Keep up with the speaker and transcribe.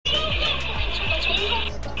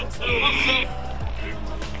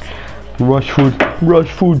Rashford,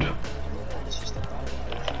 Rashford.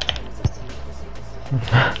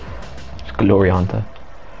 It's Glory Hunter.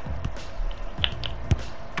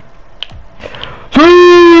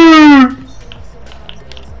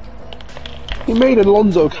 He made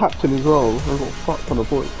Alonso captain as well. I got fucked on the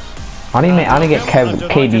points. I need to get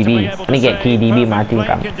KDB. I need to get KDB my team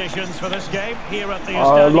fam.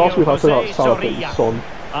 Last week I said I Salah Son.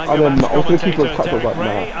 And then I was going to keep on captain, but nah.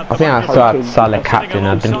 I think I saw Salah captain,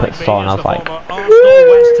 I didn't put Son, I was like...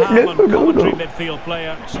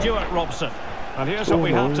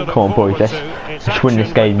 Come on boys, let's win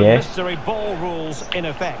this game, yeah? I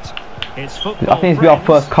think it's be our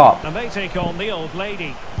first cup. And they take on the old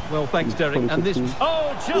lady. Well, thanks, Derek. And this...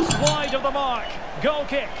 Oh, just wide of the mark. Goal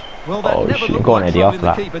kick. Well, that never looked go on, like Eddie, after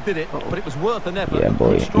that. keeper, did it? But it was worth an effort. Yeah,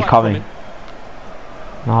 boy, he's coming.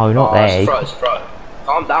 No, not there. It's throw.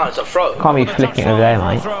 Calm down, it's a throw. Can't be flicking over there,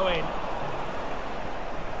 mate.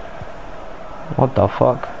 What the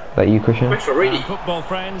fuck? Is that you, Christian? Christian,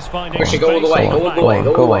 go all the way, go all the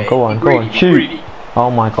way, go on, shoot! Oh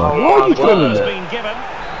my god. Why are you filming that?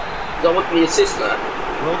 Because I want the assist, man.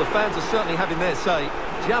 Well, the fans are certainly having their say.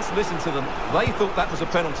 Just listen to them. They thought that was a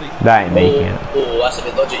penalty. That ain't making it. Oh, that's a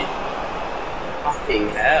bit dodgy. Fucking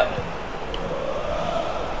hell.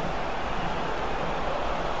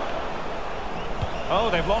 Oh,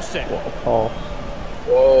 they've lost it. What a pass.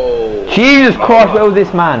 Whoa. Jesus Christ, where was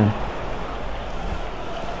this man?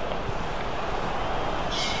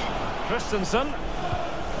 Christensen.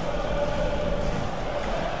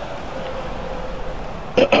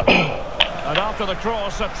 And after the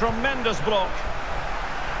cross, a tremendous block.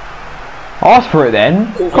 Ask for it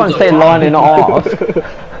then. Can't say line and ask.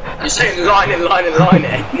 You're saying line it,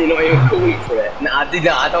 and you're not even calling for it. Nah,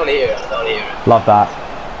 I don't hear it, Love that.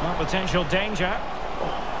 Well, potential danger.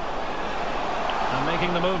 And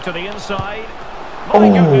making the move to the inside. My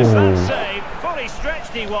goodness, that save. Fully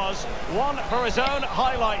stretched he was. One for his own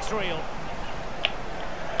highlights reel.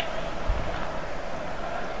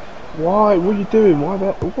 Why? What are you doing? Why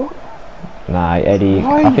that? What? Nah, Eddie.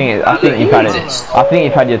 I think you've had it. I think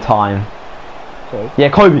you've had your time. Okay. Yeah,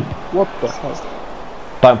 Kobe. What the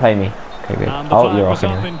heck? Don't play me. Okay, good. Oh, you're off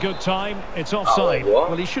in good time. It's offside.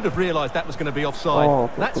 Well, he should have realised that was going to be offside. Oh,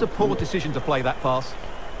 that's a poor decision to play that pass.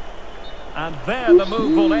 And there the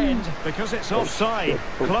move will end because it's offside.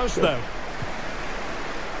 Close though.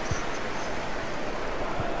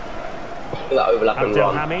 Look at that overlap and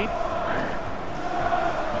run. Hamid.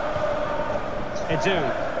 Edu.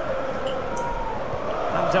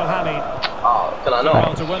 Hamid. Oh, can I not?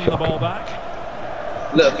 Well, to win the ball back.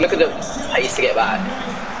 Look at the pace to get back.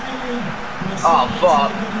 Oh,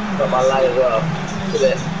 fuck. Got my lag as well. Look at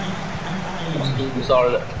this. I'm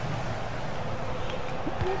sorry.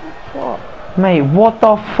 What? Mate, what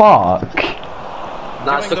the fuck?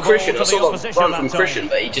 Nah, it's for Christian. I saw the run from Christian,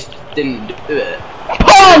 but he just didn't do it.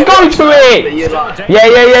 Oh, go to it! Like,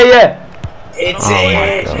 Yeah. it's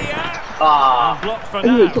Oh it! Blocked for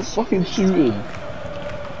Anyway, now. stop fucking shooting.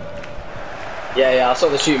 Yeah, I saw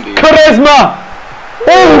the shooting booth. Charisma!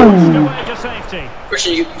 Oh! Away to safety.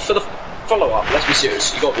 Christian, for the follow-up, let's be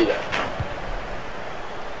serious. You got to be there.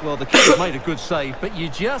 Well, the keeper made a good save, but you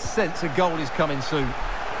just sense a goal is coming soon.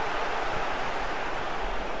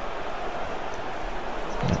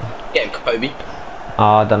 Get him, Kobe.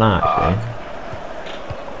 I don't know actually.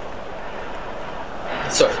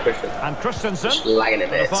 Sorry, Christian. And Christensen. Just lagging a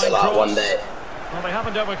bit, so like one day. Well, they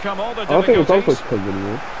haven't overcome all the I don't think it's difficulties. also Kobe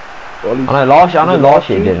anymore. Well, at least I know last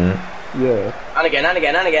year didn't. Yeah. And again.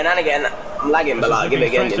 I'm lagging, but like, give it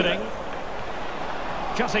again. Threatening.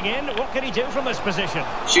 Cutting in, what can he do from this position?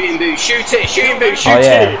 Shooting boot, shoot it, shooting boot, shoot Oh it!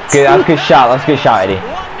 yeah, good. That's a good shout. That's a good shout, Eddie.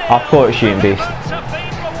 I thought it was shooting boost.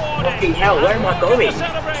 Fucking hell, where am I going?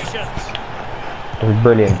 It was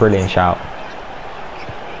brilliant shout.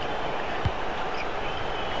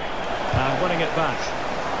 And winning it back.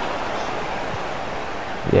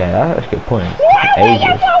 Yeah, that's a good point.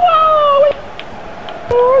 Ages.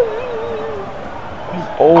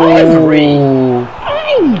 Oh!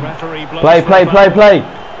 Play!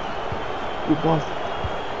 Good one.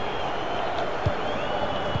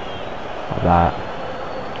 Like that.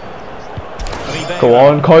 Go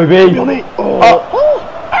on, Kobe! Oh.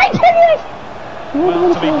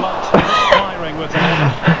 Well, to be blunt, firing with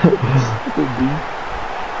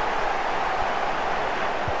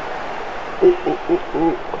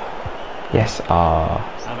Yes,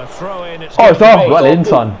 and a throw in. It's it's off! Well in,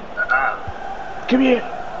 son. Come here.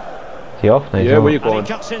 Is he off? No, he's Yeah, not. where you And he going?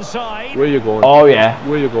 cuts inside. Where you going? Oh yeah.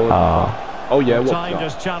 Where you going? Oh yeah, what's Timed that?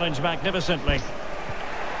 his challenge magnificently.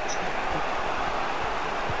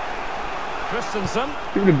 Christensen.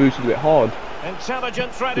 People have boosted a bit hard.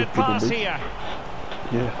 Intelligent threaded Good pass boost. here.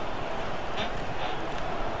 Yeah.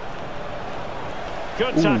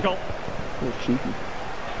 Good Ooh. tackle. Oh, cheeky.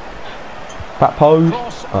 Back pose.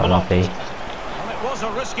 Cross Oh, blocked. lovely. Well, it was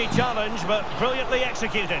a risky challenge, but brilliantly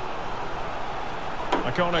executed.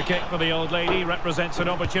 A corner kick for the old lady represents an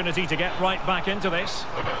opportunity to get right back into this.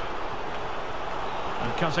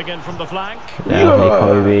 And cutting in from the flank. Lovely,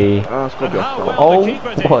 Kobe. Ah, it's got to And be how offside. well Oh, the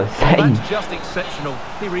keeper did. what a save. That's just exceptional.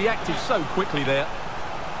 He reacted so quickly there.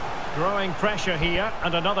 Growing pressure here,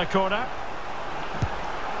 and another corner.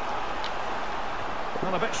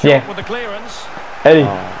 Well, a bit short Yeah. with the clearance. Eddie.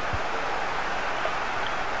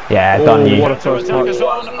 Yeah, Oh, done you. what a To first attack touch. us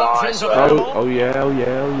on, options available. Oh yeah, oh yeah,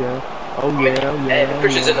 oh yeah. Oh yeah, oh Hey, yeah.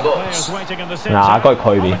 Christian's in the Players box. waiting in the centre. Nah, I got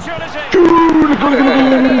Kobe. Opportunity.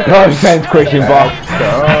 No offense, Christian, but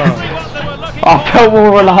Exactly what they were looking I for. felt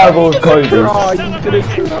more reliable with Kobe. Oh, you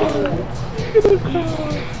didn't.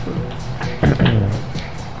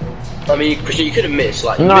 I mean, Christian, you could have missed.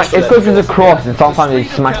 Like, you No, missed it's for because them. it's a cross and sometimes they The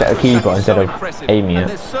speed of smack it at the counter-attack keeper is instead so of impressive. aiming And it.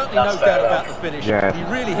 there's certainly That's no fair doubt enough. about the finish. Yeah. He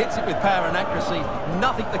really hits it with power and accuracy.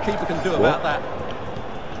 Nothing the keeper can do about that.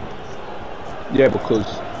 Yeah, because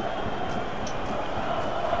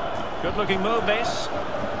Good looking move this.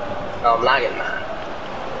 No, I'm lagging, man.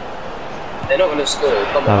 They're not going to score.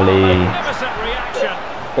 Come on. Lovely. Magnificent reaction.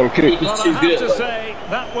 well, kick. He's Well, too I have good. to Like, say,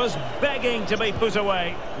 that was begging to be put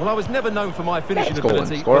away. Well, I was never known for my finishing Score,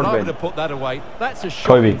 ability, score, but I Ben. would have put that away. That's a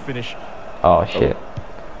Kobe. shocking finish. Oh shit.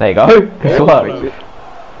 There you go. Good work.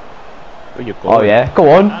 Oh, you Oh yeah, go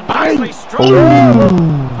on. And nicely struck.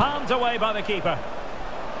 Palmed away by the keeper.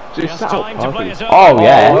 Just Just time to play it over. Oh Oh,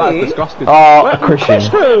 yeah. that's disgusting. Oh, Christian.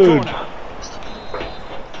 Dude. Corner.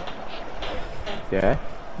 Yeah.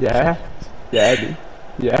 Yeah. Yeah. Eddie.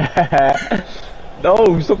 Yeah.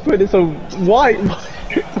 No, stop putting it so white.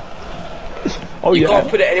 Oh you yeah. can't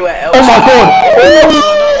put it anywhere else. Oh my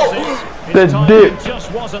god. His The timing dip.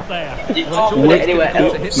 just wasn't there. You can't put it anywhere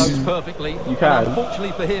Difficult to hit else. those perfectly. You can.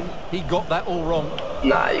 Unfortunately for him, he got that all wrong.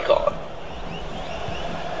 Nah, you can't.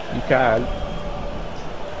 You can.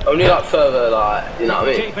 Only like further, like, you know what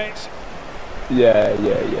I mean? Keep it. Yeah.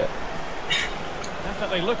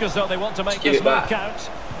 Definitely look as though they want to make Give this it move back. count.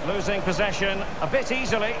 Losing possession a bit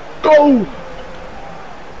easily. Go!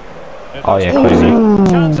 It Oh, looks yeah, promising. Kobe.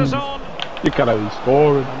 Chances on. You can't be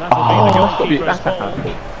scoring. And that'll be the goalkeeper's That's a ball.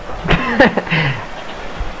 handle.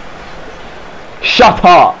 Shut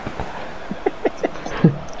up.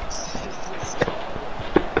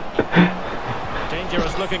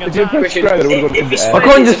 Dangerous looking If you attack. press square, then it would have gone in the I air.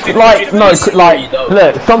 can't just like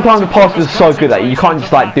look. Sometimes the pass is so good that you can't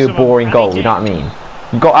just like do a boring goal. You know what I mean?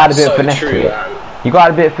 You got to add a bit of So finesse true, to it. man. You got to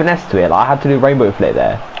add a bit of finesse to it. Like I had to do rainbow flip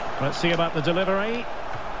there. Let's see about the delivery.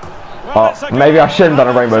 Oh, it's a maybe I goal. shouldn't have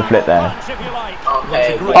done a rainbow flip there. Punch, if you like.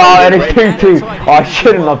 Okay. Oh, and it's 2-2. I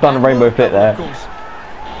shouldn't have done a rainbow flip there. Of course.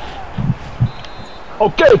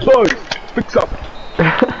 Okay, boys. Fix up.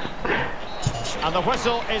 And the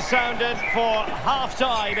whistle is sounded for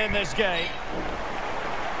half-time in this game.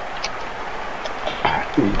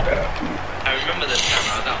 I remember the time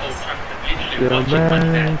I was at Old Trafford, literally watching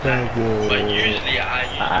Monday Night Live. But usually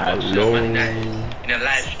I watch Monday Night in a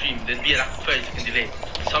live stream. There'd be like a 30-second delay.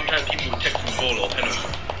 Sometimes people would text me goal or penalty,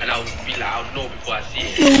 and I would be like, I would know before I see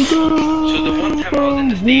it. So the one time I was in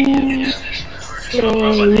the stadium, yeah, my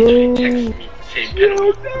brother literally texted me saying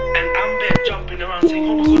penalty, and I'm there jumping around saying,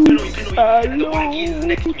 oh my god, penalty, and the white geezer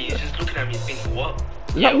next to me is just looking at me thinking, what?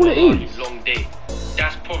 Yeah, what it well, is? long day.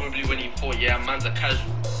 That's probably when he thought, yeah, man's a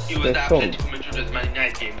casual. It was That's that all. Atletico Madrid vs Man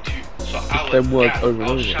United game too. So I was, Them words gassed. over I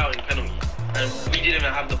and was over. shouting penalty. And we didn't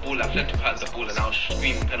even have the ball, Atletico had the ball and I was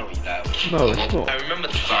screaming penalty. Like, No, it's not. I remember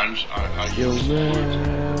the times I You'll used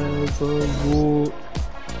never walk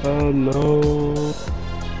alone.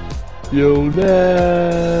 You'll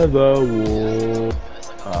never walk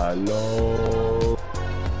alone.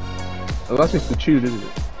 Oh, that's just the tune, isn't it?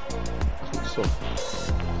 That's not the song.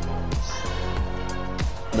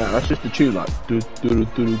 No, that's just the tune, like do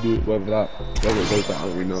whatever it goes that. I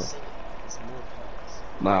don't really know.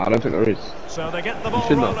 Nah, I don't think there is. So they get the ball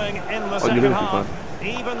should know. rolling in the you second know if you half.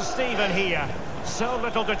 Even Steven here. So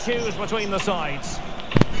little to choose between the sides.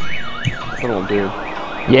 I don't know what I'm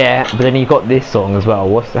doing. Yeah, but then you got this song as well.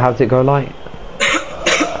 How does it go like?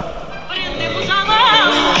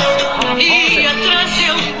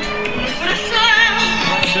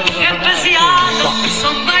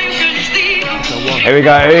 Here we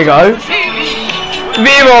go.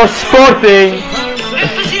 Vivo Sporting!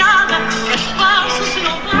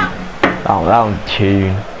 Oh, that one's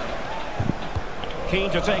tune. Keen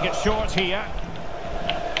to take it short here.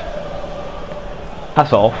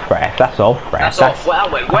 That's off, ref. That's off, ref. That's off. Well,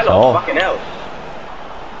 that went well off. Fucking hell.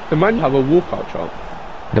 The man have a walkout chance.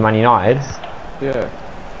 The Man United? Yeah.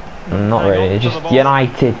 Not really. Just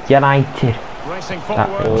United. United. Racing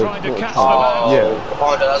forward, trying to catch the Oh, Yeah.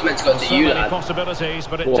 oh, that was meant to go to So you, many lad. possibilities,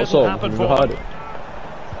 but it What didn't song? happen Have for you heard them.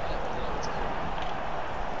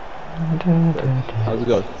 it? How's it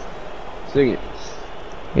go? Sing it.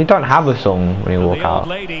 You don't have a song when you walk The old out.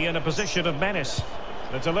 lady in a position of menace.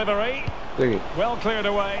 The delivery, Sing it. well cleared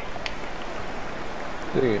away.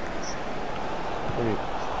 Sing it. Sing it.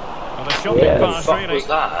 And a shocking Yeah. What the pass, fuck really. was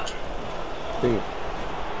that? Sing it.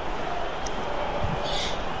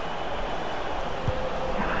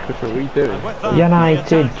 What are we doing? And with that, United.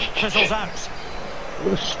 the attack fizzles out.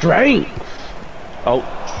 What strength! Oh,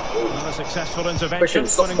 And a successful intervention. Christian,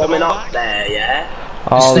 stop putting the bombing ball up back. there, yeah?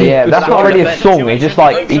 Oh Stay yeah, good that's down not really the a bench. song. It's just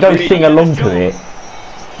like you don't sing along to it.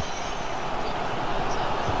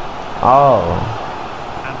 Oh,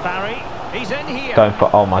 And Barry, he's in here. going for.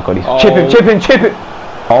 Oh my god, he's Oh. chipping.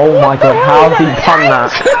 Oh my god, how's he done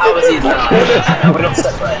that? How was he done? We're not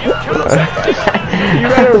separate. We're not separate. you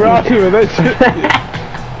better rock him with that shit.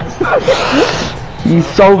 He's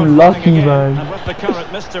so lucky, man. And with the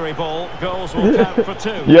current mystery ball, goals will count for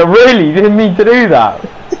 2. Yeah, really, didn't mean to do that.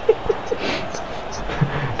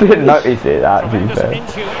 Didn't notice it. That to be Tremendous fair.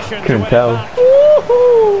 intuition to Couldn't win it tell. back.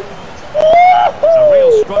 A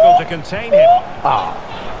real struggle to contain him.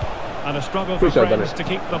 And a struggle for Wish I'd done friends it. to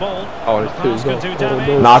keep the ball. Oh, The it's two pass as could well. do Oh, damage.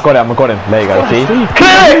 no. Nah, I got him. There you go. See?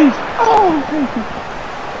 Clear it!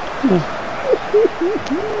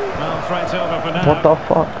 Well, threat over for now. What the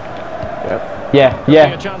fuck? Yep.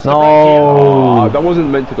 Yeah. Oh, No. that wasn't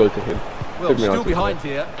meant to go to him. Well, Took me still out. behind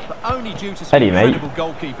here, but only due to some Eddie, mate. incredible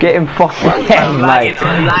goalkeeping. Get him fucking I'm down, mate. lagging,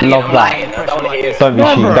 I'm lagging, Love I'm that. lagging. I don't want to hear it. Don't be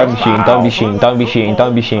shooting. Don't be shooting. Don't be shooting.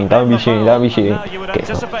 Don't be shooting. Don't be shooting. Don't be shooting. Don't be shooting. Now you would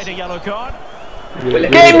anticipate a yellow card.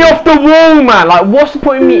 Get me off the wall, man. Like, what's the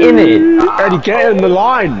point of me in it? Eddie, get in the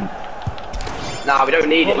line. Nah, we don't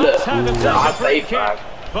need it. Well, Look, that's how to take I a free played kick, back.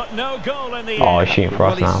 but no goal in the Oh, end. he's shooting for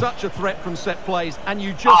Well, us he's now. such a threat from set plays, and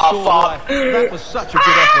you just Oh, saw why. fuck. That was such a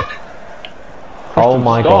good effort. Oh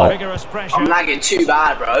my god. Vigorous pressure. I'm lagging too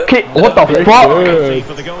bad, bro. Kick. What the fuck? Penalty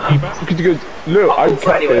for the goalkeeper. Could you go, look, I'm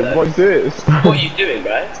for anywhere, captain. though. What's this? What are you doing,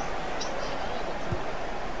 bro?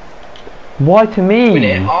 Why to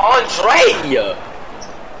me? Andre!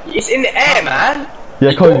 It's in the air, man. Yeah,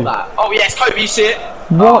 You caught Kobe. that. Oh, yes, Kobe, you see it?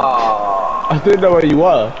 What? Oh. I didn't know where you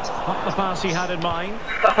were. Not the pass he had in mind.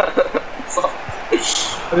 I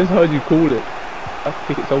just heard you called it. I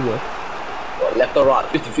think it's somewhere. What, left or right?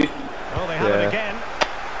 50-50. Oh, they have Yeah. it again.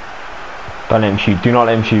 Don't let him shoot. Do not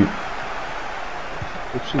let him shoot.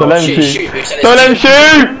 Which Don't let him Shoot, shoot. shoot, we said Don't let him it's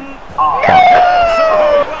shoot.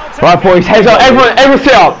 Right, boys. Heads up. Everyone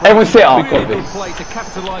sit up. Everyone sit up. Really good play to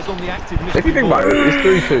capitalise on the active If you mystery think ball. about it, it's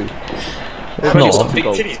 3-2. It's You're some not. big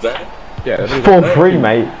titties, man. Yeah, they're 4-3,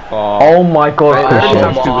 mate. Oh my god, Hey, Christian.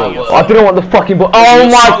 have to go. I didn't want the fucking ball. Oh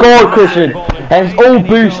my god, Christian. And it's all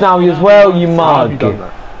boost now as well, you How have you done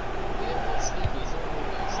mug. that?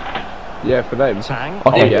 Yeah, for them. Tang.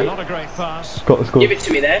 Okay. yeah. Not a great pass. Got the score. Give it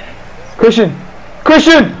to me there. Christian!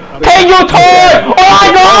 Christian! Take your time! Oh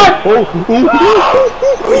my god!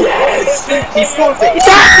 Yes! He scored it.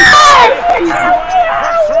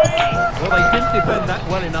 Well, they didn't defend that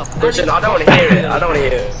well enough. Christian, I don't want to hear it. I don't want to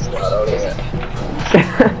hear it. I don't want to hear it.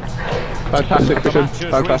 Fantastic, The Christian. match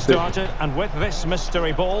has Fantastic. restarted, and with this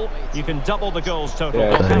mystery ball, you can double the goals total.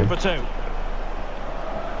 Yeah. They'll count for 2.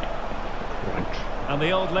 And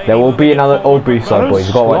the old lady There will be moving another forward old boost with side, boys.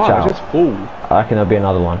 You've got to watch Slide, out. just fall. I reckon there'll be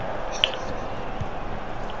another one.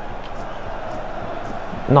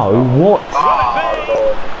 No, what?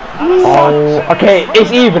 Oh, okay,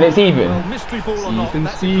 it's even, it's even. Well, mystery ball or not, Steven,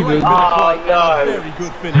 that's a great bit Steven. of Oh, play no. and a very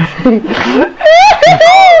good finish.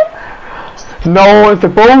 No one wants the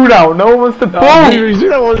ball now, no one wants the ball! You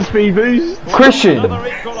don't want speed boost. Christian! another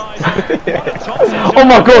equaliser. What a top section. Oh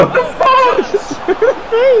my god!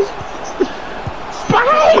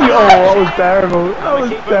 Oh, that was terrible. That was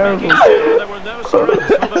Keeper terrible. making sure there were no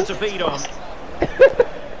screens for them to feed on.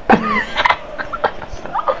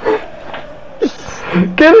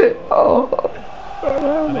 Get it! Oh.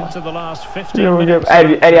 And into the last 15 Yeah, we minutes. go.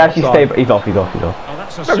 Eddie actually stay, he's off. Oh,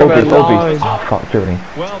 that's a All super boost, all goal. boost. Oh fuck, dribbling.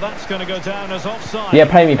 Well, that's going to go down as offside. Yeah,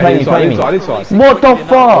 play me. Inside. What the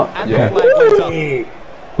fuck? And Yeah. the flag went up.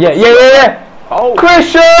 Yeah. Oh,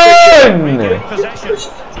 Christian! Regain possession.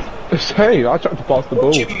 hey, I tried to pass the ball.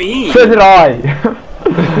 What do you mean? So did I.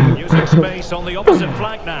 Using space on the opposite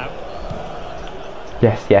flank now.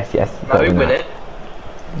 yes. No, we win it.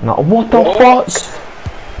 No, what the What? fuck?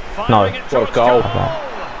 Firing No. it What a towards goal. goal.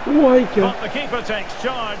 My God. But the keeper takes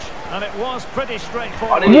charge, and it was pretty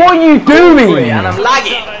straightforward. What are you doing? And I'm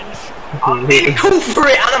lagging. Challenge. I'm nearly going for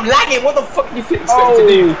it, and I'm lagging. What the fuck do you think it's going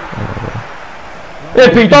to do? Yeah,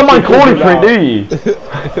 but you don't mind calling for it, do you?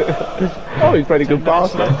 Oh, he's played a good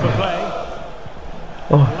pass. Left for play.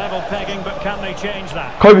 Oh. Level pegging, but can they change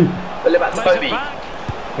that? Kobe. But about Plays it Toby. back.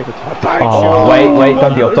 Take a touch. Back. Oh, wait,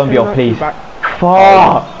 don't be off, please. Back.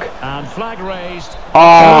 Fuck. And flag raised.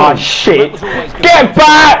 Oh, shit. Get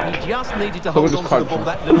back! He just needed to Someone hold just on to the ball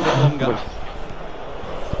that little bit longer.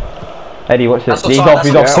 Eddie, watch this. That's He's offside, off,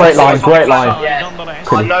 he's that's off. Great line, offside. great line. Yeah. Nonetheless.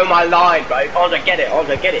 I know my line, bro. Andre, get it.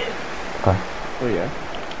 Andre, get it. Oh yeah.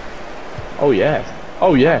 Oh yeah.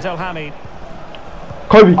 Oh yeah. Abdel Hamid.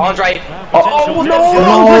 Kobe. Andre. Now Oh, potential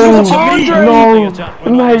no. danger. No,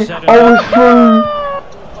 mate, I was through.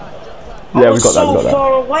 Yeah, we got that, so we got that.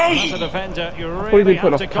 far As a away. defender, you he really didn't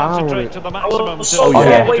put have to enough power on concentrate it. to the maximum was to so far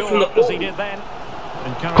get away the from door the as he ball. did then.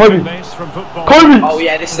 Kobe. Encouraging base from football. Kobe! Oh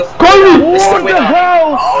yeah, this is the. Kobe! This is the What the winner.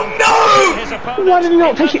 hell? Oh His opponent Why did he not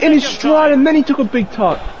in take it in his the stride and then he took a big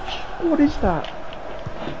touch? What is that?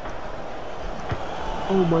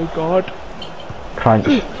 Oh my God.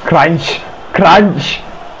 Crunch, crunch, crunch.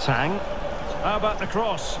 Tang. How about the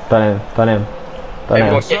cross? Done him.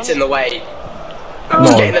 Everyone gets in the way. No.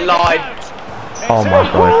 Just get in the line. Oh my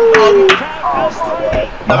God.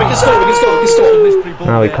 No, we can score.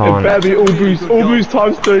 No, we can't. Better be all boost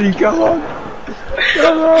times 3, come on.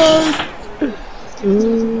 Come on.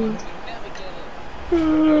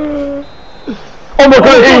 Oh my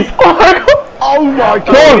God, it is! Oh my Go!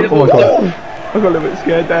 God. Oh my God. I got a little bit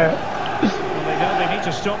scared there. They know they need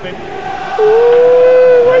to stop him.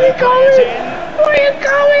 Where are you Plays going? in. Where are you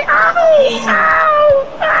going?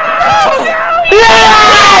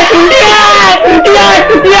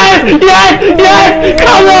 Yes!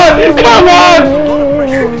 Come on!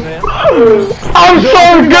 I'm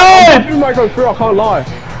so good! You might go through, I can't lie.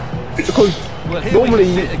 Because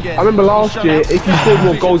normally, I remember last year, if you scored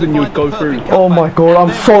more goals than you would go through. Oh my God,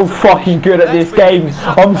 I'm so fucking good at this game.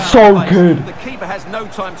 I'm so good. The keeper has no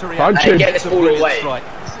time to I'm react. Hey, get chill. this ball away.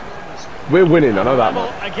 We're winning, I know that Well,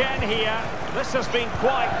 much. again here. This has been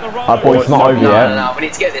quite the roller. That boy's not over No, yet. no, we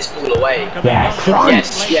need to get this ball away.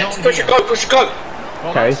 Yes. Yes. Push it, go. Well,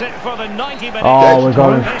 Okay. that's it for the 90 minutes. Oh, we're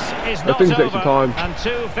going. This is I not think it's over. extra time. And two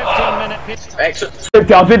 15-minute periods. Extra.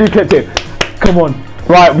 Clipped it, I video clipped it. Come on.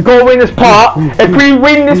 Right, we've got to win this part. If we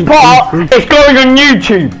win this part, it's going on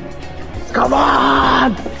YouTube. Come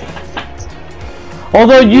on!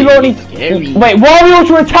 Although you don't need to... Wait, why are we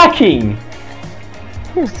also attacking?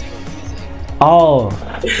 Oh.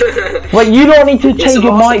 Wait, you don't need to change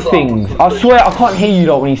your mic things. I swear I can't hear you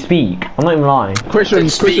lot when you speak. I'm not even lying.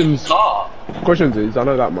 Christians Christians. is, I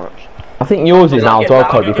know that much. I think yours is now as well,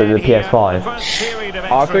 Code, because of the PS5. I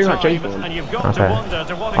think I changed one. Okay.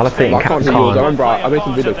 I'll think. I can't hear yours. I remember I made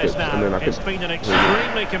some video clips and then I It's could... been an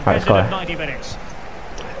extremely competitive go. 90 minutes.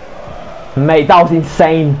 Mate, that was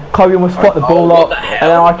insane. Kobe almost spot the ball what up, the and hell?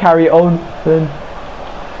 then I carry it on. Then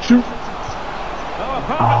Shoot! Oh, a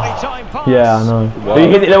perfectly timed pass. yeah, I know. Wow. You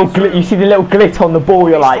hit the little glit. You see the little glit on the ball.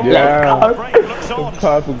 You're like, Yeah. let's go. Break looks on.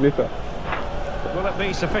 Purple glitter. Will it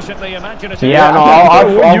be sufficiently imaginative? Yeah, no, I I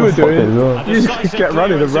what you were was fucking doing. well. You just get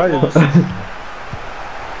running and running.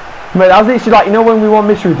 Mate, that was literally like, you know when we won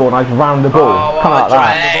mystery ball and I just ran the ball, Oh, kind of like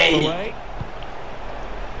that. Andre. Away.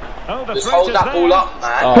 Oh, the Just threat hold is that there. ball up,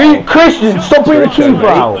 man. Oh. Christian, stop bringing the Christian, keeper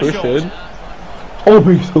mate. out. Christian. Oh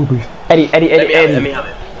boost, oh boost. Eddie. Let me have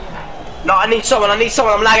it. No, I need someone. I'm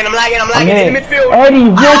lagging in the midfield. Eddie,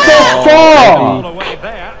 what the fuck? Ball away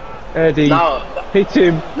there. Eddie. No, Hit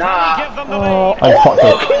him. nah. Give them the Oh. lead. I fucked it.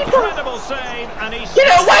 Incredible save, and he's Get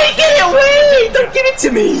it away! Don't give it to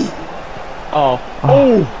me! Oh.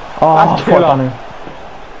 Oh. Oh, That's fuck, killer. Danu.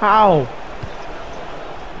 How?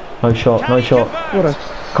 No shot, no shot. What a...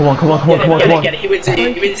 Come on. Get it. He wins it.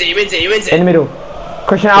 In the middle.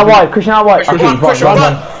 Christian out wide. Christian, Run. run, Christian.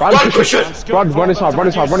 Run inside. Run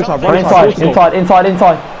inside.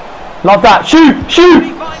 Love that. Shoot.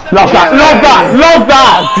 Love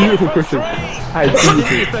that. Beautiful Christian. That is He didn't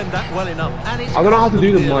beautiful. defend that well enough. And it's I don't know how to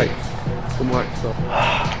do the clearly. mic. The mic stuff.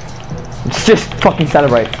 Just fucking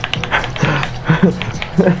celebrate.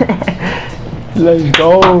 Let's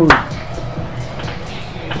go.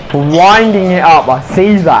 Winding it up. I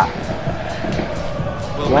see that.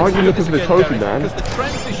 Well, Why let's aren't you do looking this for the again, trophy, Derek, man? Because the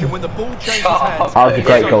transition when the ball changes Shut hands. up. That was a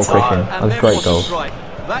great goal, Time. Christian. That was a great goal.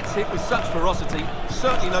 That's hit with such ferocity.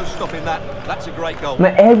 Certainly no stopping that. That's a great goal.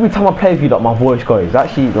 Man, every time I play with you, like, my voice goes. It's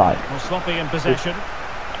actually like Well, sloppy in possession.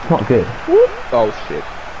 not good. Oh shit.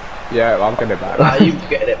 Yeah, I'm getting it back. Nah, you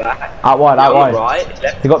getting it back. Out wide. Right.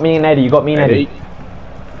 Left. You got me and Eddie. Eddie.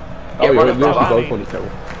 Oh, Yeah, you're run it, literally brother. both on each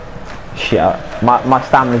other. Shit, my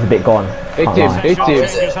stamina's a bit gone. Hit Can't him, lie. hit him.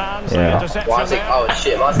 Yeah. Why is it? Oh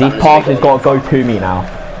shit, my These passes got to go to me now.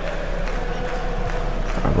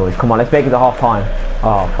 Alright, boys, come on, let's make it to half time.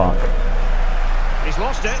 Oh fuck. He's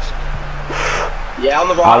lost it. Yeah, on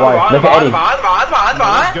the right, Oh, right. Look at Eddie.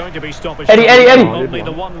 There's going to be stoppage. Eddie. Only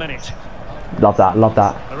the 1 minute. Love that.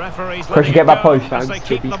 The referee's Chris, you letting get it that go post. as they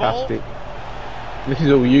keep the ball. Fantastic. This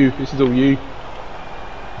is all you. This is all you.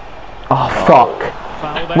 Oh fuck.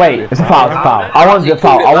 Foul there. Wait, it's a foul. It's a foul. I want the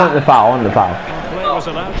foul. I want the foul. Play was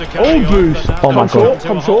allowed to carry on, boost. but now Oh my comes God. to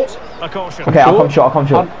Come a short. halt. A caution. Okay, I'll come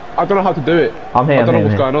short. I don't know how to do it. I'm here. I don't know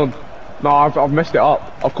what's I'm here. going on. No, I've messed it up.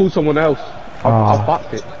 I've called someone else. I've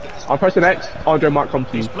backed it. I'm pressing X. Andre might come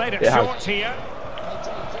to you. He's played it It short has. here.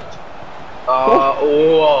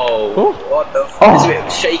 Whoa. Oh. What the fuck? It's a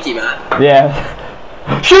bit shaky, man. Yeah.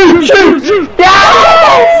 Shoot!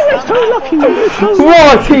 Yeah!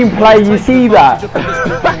 What a team play! You see that?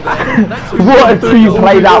 What a team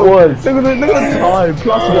play that was! Look at the time.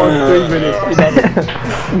 +1, 3 minutes.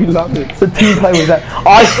 We love it. The team play was that.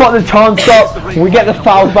 I shot the chance up. We get the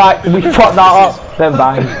foul back. We shot that up. Then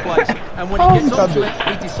bang. And when he gets onto it,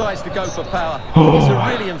 he decides to go for power. It's a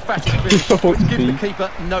really emphatic finish. Give the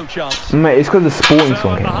keeper no chance. Mate, it's because the sporting So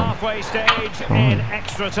song at the came on. halfway stage in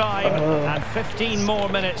extra time and 15 more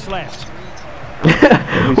minutes left.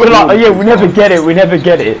 We're like, oh yeah, we never get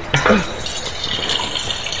it.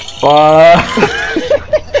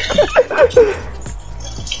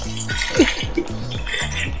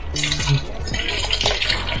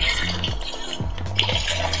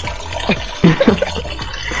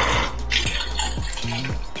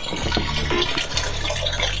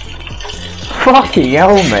 Fucking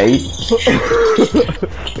hell, mate.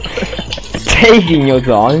 Taking your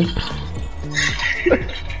time.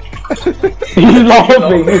 He's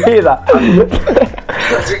laughing, you hear that?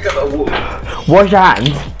 Wash your hands.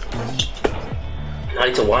 I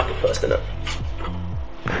need to wipe it first, innit?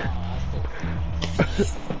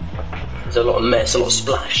 There's a lot of mess, a lot of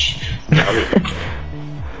splash.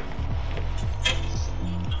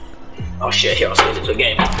 Oh shit, here I was into a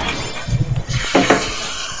game.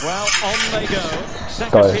 Well, on they go.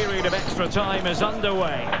 Second period of extra time is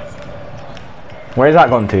underway. Where's that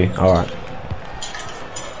gone to? Alright.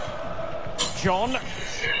 John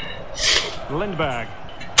Lindberg.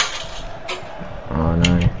 Oh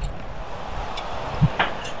no.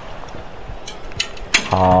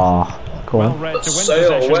 Ah, cool. Well read to win Sale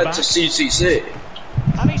possession went back. to CCC.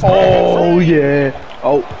 And he's Oh yeah.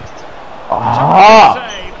 Oh. Ah!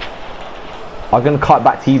 Save. I'm gonna cut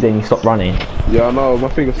back to you then you stop running. Yeah, I know. My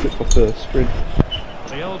finger slipped off the sprint.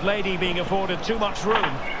 The old lady being afforded too much room.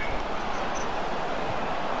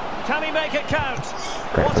 Can he make it count?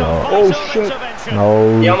 Great What a goal. vital Oh, shit. intervention.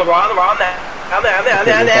 No. Yeah, on the right, I'm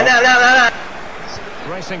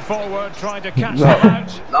there. Racing forward, trying to catch No. them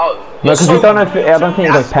out. No. No, because we don't know if it, I don't think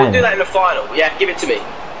it goes We'll do pen. that in the final. Yeah, give it to me.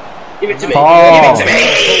 Give it to me. Oh. Give it to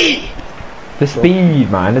me. The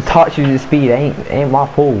speed, man. The touch of the speed ain't my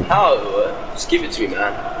fault. No, just give it to me,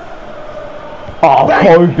 man. Oh,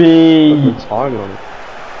 Kobe. Good timing on it.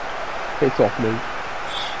 It's off me.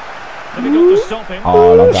 Difficult to stop him.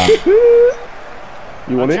 Oh, I love that.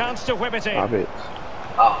 You want A it? chance to whip it in. Have it.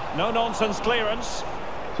 No nonsense clearance.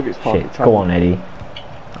 Took its time. Shit, go on, Eddie.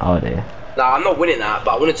 Oh dear. Nah, I'm not winning that,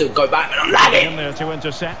 but I wanted to go back and I'm In lagging. there to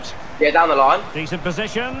intercept. Yeah, down the line. Decent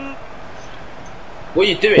position. What are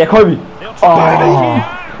you doing? Yeah, Kobe. They'll try it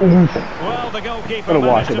here. Well, the I goalkeeper don't know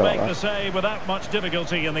why I managed said to that, make right? the save without much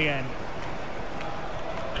difficulty in the end.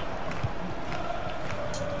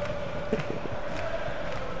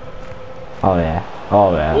 Oh yeah.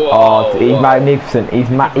 Oh yeah. Whoa, Oh, he's whoa. magnificent. He's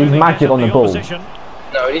Really magic gets on at the ball. opposition.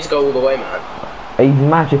 No, we need to go all the way, man. He's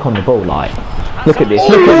magic on the ball. Like, look at this.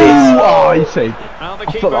 Look at this. Oh, you saved. Now the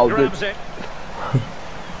thought keeper that was grabs it.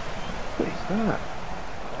 What is that?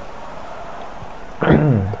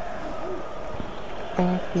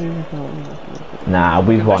 Nah,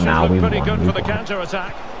 we've won now. Conditions We've look pretty good won. for We've the won.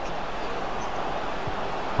 counter-attack.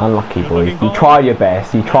 Unlucky, Good boys. looking You ball. tried your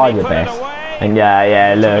best. You tried And he your put it best. away. And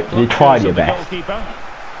yeah, look, you Good tried clearance your of the best. goalkeeper.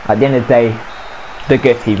 At the end of the day, the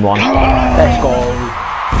good team won. Let's go.